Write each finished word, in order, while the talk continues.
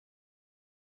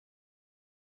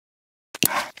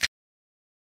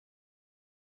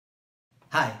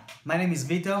Hi, my name is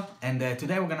Vito, and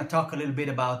today we're going to talk a little bit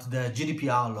about the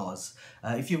GDPR laws.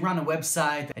 If you run a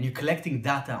website and you're collecting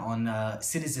data on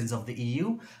citizens of the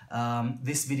EU,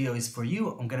 this video is for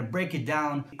you. I'm going to break it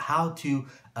down how to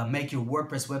make your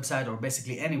WordPress website or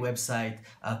basically any website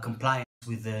compliant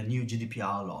with the new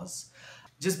GDPR laws.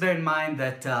 Just bear in mind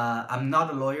that I'm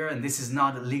not a lawyer and this is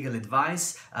not legal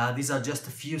advice. These are just a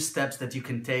few steps that you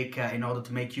can take in order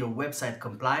to make your website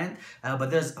compliant. But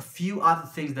there's a few other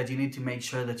things that you need to make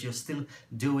sure that you're still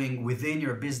doing within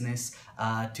your business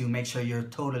to make sure you're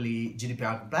totally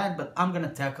GDPR compliant. But I'm going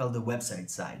to tackle the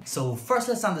website side. So first,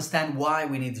 let's understand why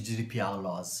we need the GDPR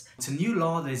laws. It's a new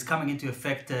law that is coming into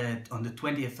effect on the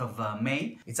 20th of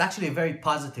May. It's actually a very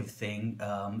positive thing.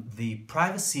 The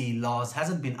privacy laws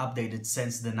hasn't been updated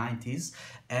since the 90s,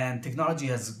 and technology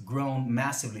has grown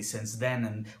massively since then,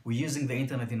 and we're using the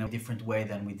internet in a different way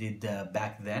than we did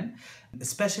back then.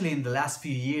 Especially in the last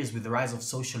few years with the rise of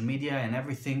social media and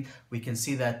everything, we can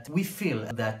see that we feel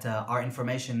that our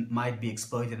information might be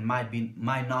exploited and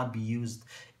might not be used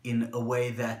in a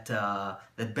way that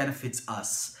that benefits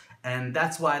us. And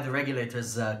that's why the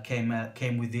regulators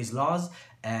came with these laws.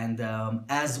 And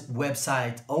as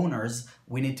website owners,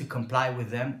 we need to comply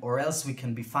with them, or else we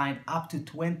can be fined up to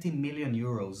 20 million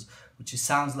euros, which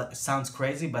sounds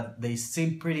crazy, but they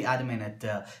seem pretty adamant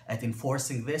at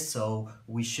enforcing this. So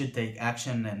we should take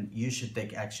action, and you should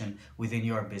take action within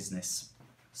your business.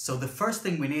 So the first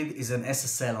thing we need is an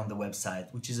SSL on the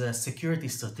website, which is a security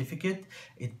certificate.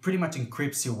 It pretty much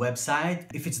encrypts your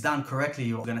website. If it's done correctly,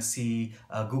 you're gonna see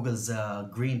Google's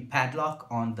green padlock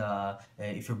on the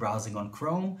if you're browsing on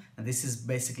Chrome. And this is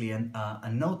basically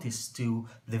a notice to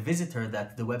the visitor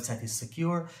that the website is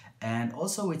secure. And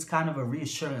also it's kind of a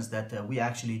reassurance that we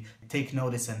actually take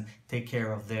notice and take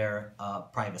care of their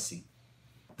privacy.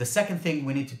 The second thing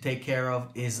we need to take care of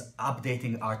is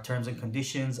updating our terms and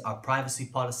conditions, our privacy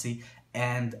policy,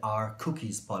 and our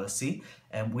cookies policy.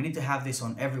 And we need to have this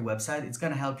on every website. It's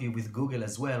going to help you with Google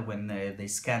as well when they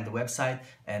scan the website,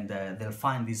 and they'll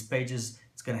find these pages.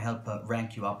 It's going to help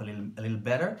rank you up a little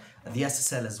better. The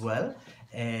SSL as well.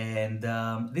 And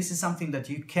this is something that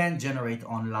you can generate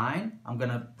online. I'm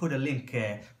gonna put a link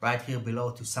right here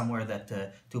below to somewhere that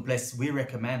to a place we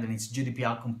recommend, and it's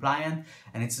GDPR compliant,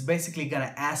 and it's basically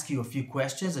gonna ask you a few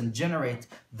questions and generate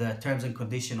the terms and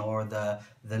condition or the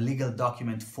legal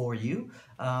document for you.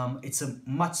 It's a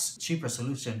much cheaper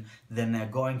solution than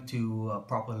going to a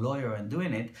proper lawyer and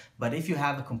doing it. But if you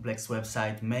have a complex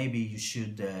website, maybe you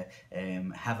should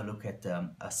have a look at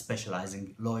a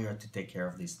specializing lawyer to take care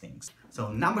of these things. So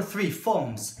number 3,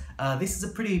 forms. This is a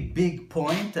pretty big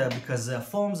point because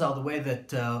forms are the way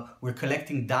that we're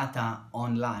collecting data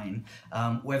online,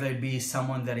 whether it be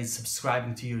someone that is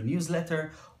subscribing to your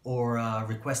newsletter, or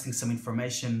requesting some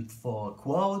information for a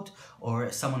quote,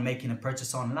 or someone making a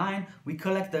purchase online. We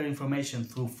collect their information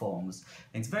through forms.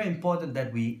 And it's very important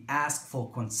that we ask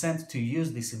for consent to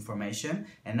use this information,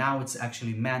 and now it's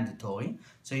actually mandatory.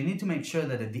 So you need to make sure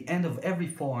that at the end of every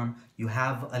form you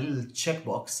have a little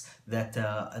checkbox that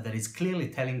is clearly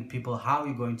telling people how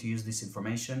you're going to use this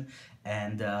information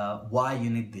and why you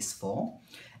need this form.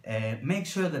 Make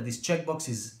sure that this checkbox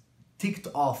is ticked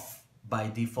off by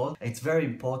default. It's very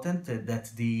important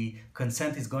that the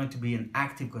consent is going to be an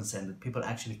active consent, that people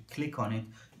actually click on it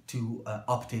to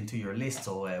opt into your list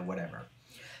or whatever.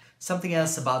 Something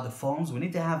else about the forms, we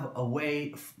need to have a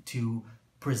way to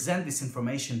present this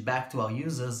information back to our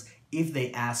users if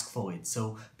they ask for it.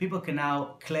 So people can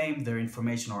now claim their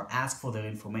information or ask for their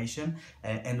information,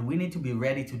 and we need to be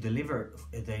ready to deliver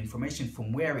the information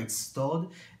from where it's stored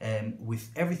with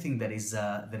everything that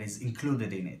is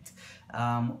included in it.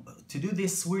 To do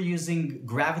this, we're using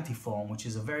Gravity Form, which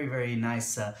is a very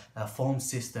nice form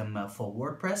system for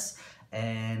WordPress.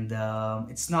 And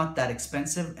it's not that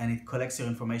expensive, and it collects your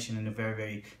information in a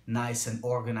very nice and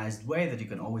organized way that you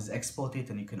can always export it,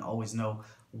 and you can always know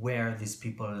where these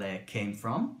people came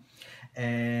from.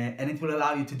 And it will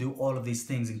allow you to do all of these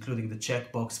things, including the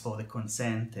checkbox for the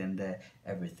consent and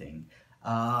everything.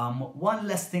 One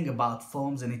last thing about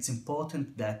forms, and it's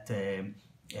important that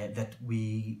that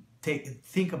we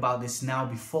think about this now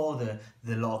before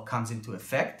the law comes into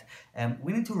effect.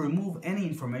 We need to remove any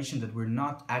information that we're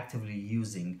not actively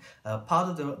using. Part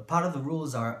of the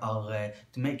rules are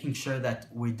to making sure that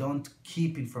we don't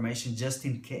keep information just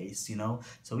in case, you know.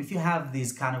 So if you have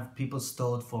these kind of people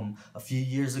stored from a few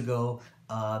years ago,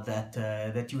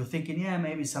 that you were thinking, yeah,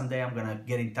 maybe someday I'm gonna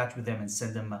get in touch with them and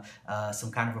send them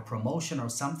some kind of a promotion or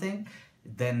something,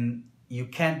 then you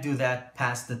can't do that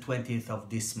past the 20th of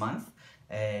this month.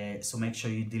 So make sure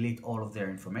you delete all of their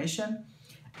information.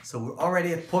 So we're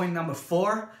already at point number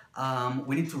 4.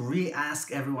 We need to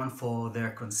re-ask everyone for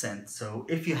their consent. So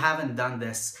if you haven't done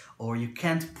this, or you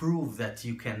can't prove that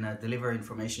you can deliver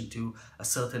information to a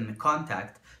certain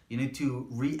contact, you need to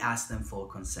re-ask them for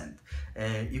consent.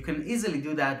 You can easily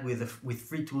do that with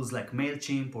free tools like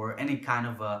MailChimp or any kind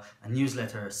of a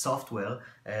newsletter software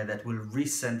that will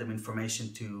resend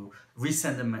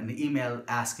them an email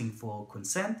asking for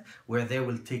consent, where they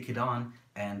will take it on,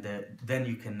 and then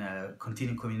you can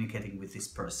continue communicating with this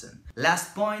person.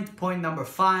 Last point number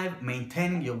 5,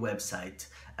 maintaining your website.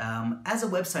 As a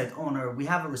website owner, we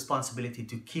have a responsibility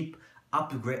to keep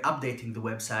updating the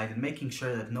website and making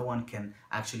sure that no one can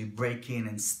actually break in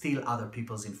and steal other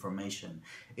people's information.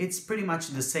 It's pretty much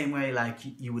the same way like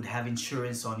you would have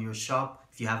insurance on your shop.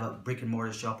 If you have a brick and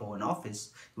mortar shop or an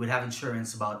office, you would have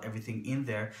insurance about everything in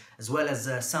there, as well as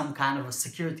some kind of a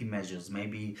security measures,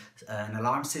 maybe an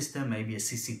alarm system, maybe a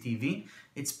CCTV.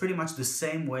 It's pretty much the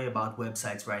same way about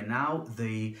websites right now.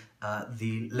 The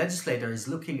legislator is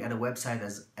looking at a website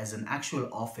as an actual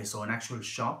office or an actual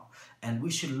shop, and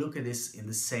we should look at this in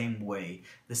the same way.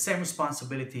 The same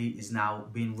responsibility is now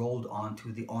being rolled on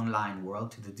to the online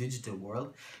world, to the digital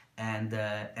world, and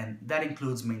that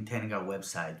includes maintaining our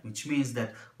website, which means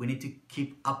that we need to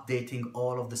keep updating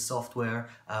all of the software.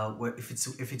 Where if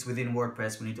it's within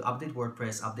WordPress, we need to update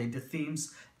WordPress, update the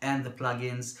themes and the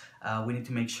plugins. We need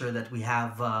to make sure that we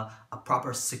have a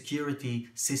proper security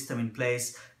system in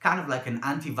place, kind of like an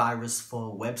antivirus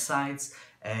for websites.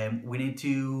 We need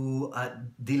to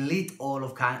delete all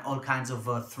kinds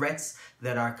of threats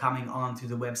that are coming onto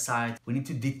the website. We need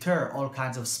to deter all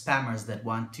kinds of spammers that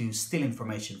want to steal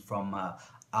information from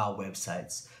our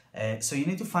websites. So you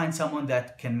need to find someone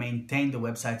that can maintain the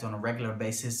website on a regular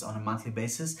basis, on a monthly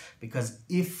basis, because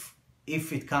if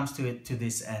it comes to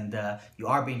this and you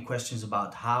are being questions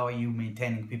about how are you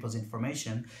maintaining people's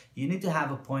information, you need to have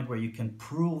a point where you can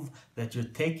prove that you're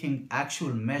taking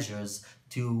actual measures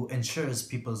to ensure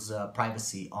people's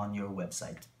privacy on your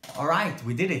website. All right,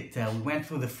 we did it. We went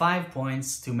through the 5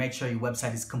 points to make sure your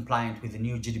website is compliant with the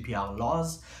new GDPR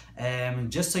laws.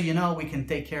 Just so you know, we can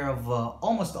take care of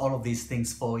almost all of these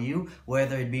things for you,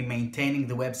 whether it be maintaining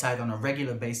the website on a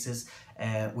regular basis,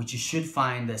 which you should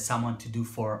find someone to do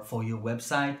for your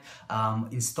website,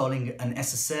 installing an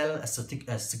SSL,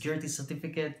 a security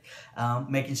certificate,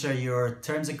 making sure your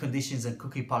terms and conditions and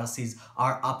cookie policies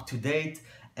are up to date,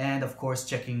 and of course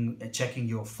checking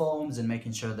your forms and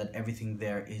making sure that everything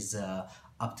there is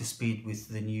up to speed with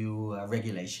the new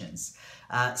regulations.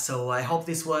 So I hope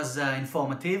this was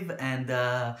informative, and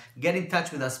get in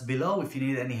touch with us below if you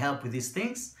need any help with these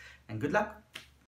things, and good luck.